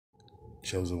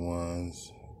chosen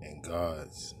ones and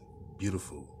God's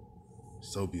beautiful,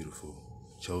 so beautiful,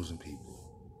 chosen people.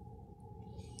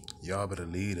 Y'all better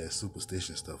leave that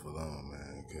superstition stuff alone,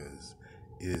 man, because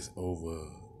it is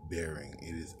overbearing.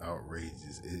 It is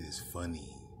outrageous. It is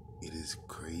funny. It is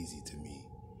crazy to me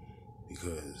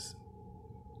because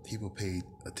people pay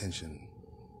attention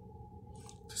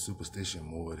to superstition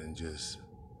more than just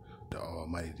the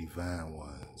almighty divine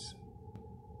ones.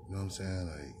 You know what I'm saying?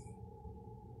 Like,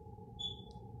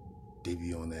 they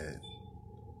be on that,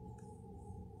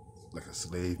 like a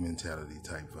slave mentality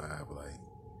type vibe. Like,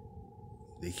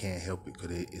 they can't help it because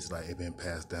it's like it been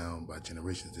passed down by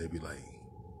generations. They be like,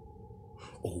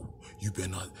 oh, you better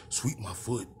not sweep my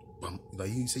foot. Like,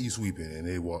 you say you sweeping and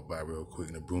they walk by real quick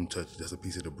and the broom touch, just a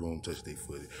piece of the broom touch their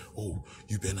foot. Oh,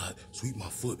 you better not sweep my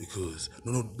foot because,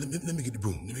 no, let me get the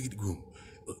broom. Let me get the broom.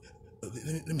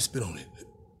 Let me spit on it.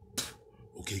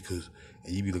 Okay,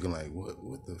 and you be looking like,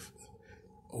 what the,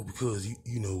 oh, because,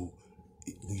 you know,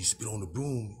 when you spit on the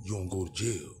broom, you don't go to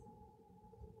jail.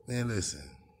 Man, listen,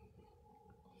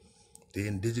 the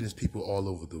indigenous people all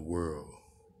over the world,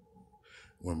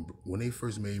 when they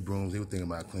first made brooms, they were thinking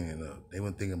about cleaning up. They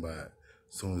weren't thinking about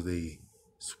as soon as they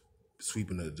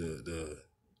sweeping the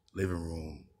living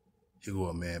room, here go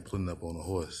a man pulling up on a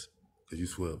horse because you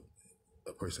swept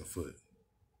a person's foot.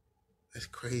 That's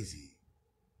crazy.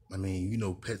 I mean, you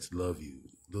know, pets love you.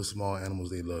 Little small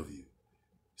animals, they love you.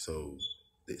 So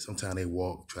sometimes they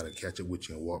try to catch up with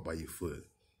you and walk by your foot.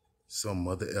 Some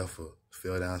mother effer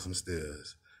fell down some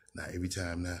stairs. Now every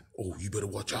time now, oh, you better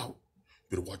watch out.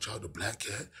 You better watch out, the black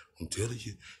cat. I'm telling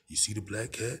you, you see the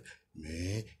black cat?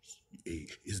 Man,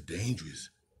 it's dangerous.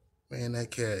 Man,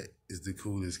 that cat is the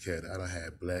coolest cat. I done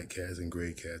had black cats and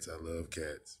gray cats. I love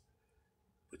cats.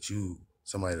 But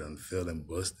somebody done fell and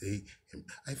bust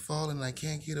I falling and I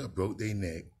can't get up, broke their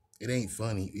neck. It ain't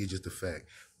funny, it's just a fact.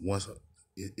 Once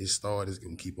it started, it's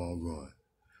gonna keep on growing.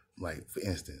 Like, for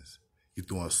instance, you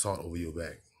throwing salt over your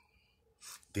back.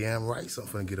 Damn right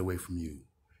something finna get away from you.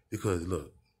 Because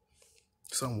look,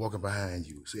 something walking behind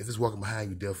you. So if it's walking behind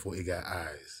you, therefore it got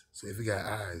eyes. So if it got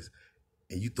eyes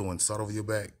and you throwing salt over your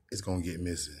back, it's gonna get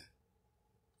missing.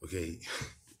 Okay?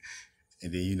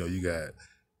 And then, you know, you got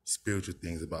spiritual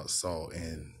things about salt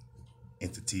and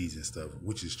entities and stuff,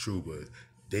 which is true, but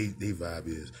they vibe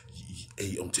is,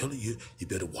 hey, I'm telling you, you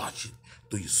better watch it.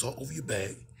 Throw your salt over your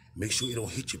back. Make sure it don't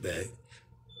hit your back.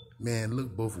 Man,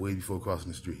 look both ways before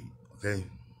crossing the street, okay?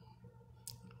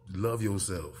 Love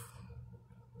yourself.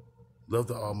 Love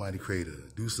the Almighty Creator.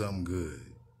 Do something good.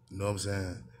 You know what I'm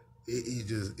saying?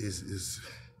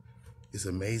 It's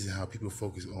amazing how people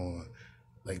focus on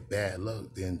like bad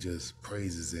luck than just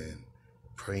praises and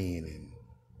praying and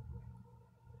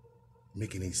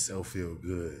making themselves feel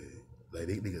good. Like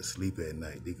they could sleep at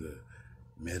night, they could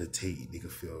meditate, they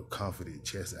could feel confident,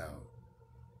 chest out.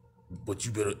 But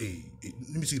you better, hey,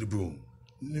 let me see the broom.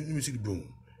 Let me see the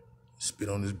broom. Spit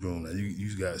on this broom. Now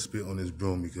you gotta spit on this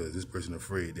broom because this person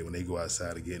afraid that when they go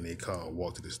outside to get in their car or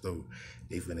walk to the store,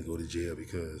 they finna go to jail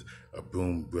because a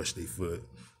broom brushed their foot.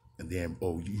 And then,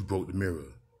 oh, you broke the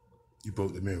mirror. You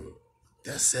broke the mirror.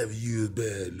 That's 7 years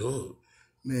bad luck.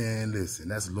 Man, listen,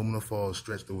 that's aluminum foil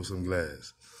stretched over some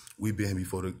glass. We've been here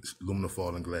before the aluminum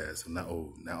foil and glass. So now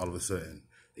all of a sudden,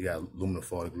 they got aluminum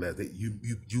foil and glass. You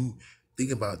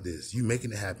think about this. You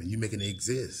making it happen. You making it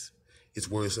exist. It's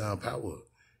word, sound, power.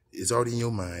 It's already in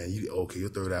your mind. Okay, your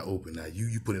third eye open. Now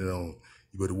you putting it on.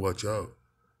 You better watch out.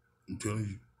 I'm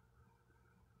telling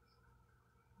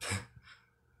you.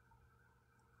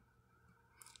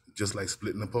 Just like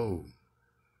splitting a pole.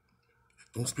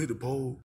 Don't split the pole.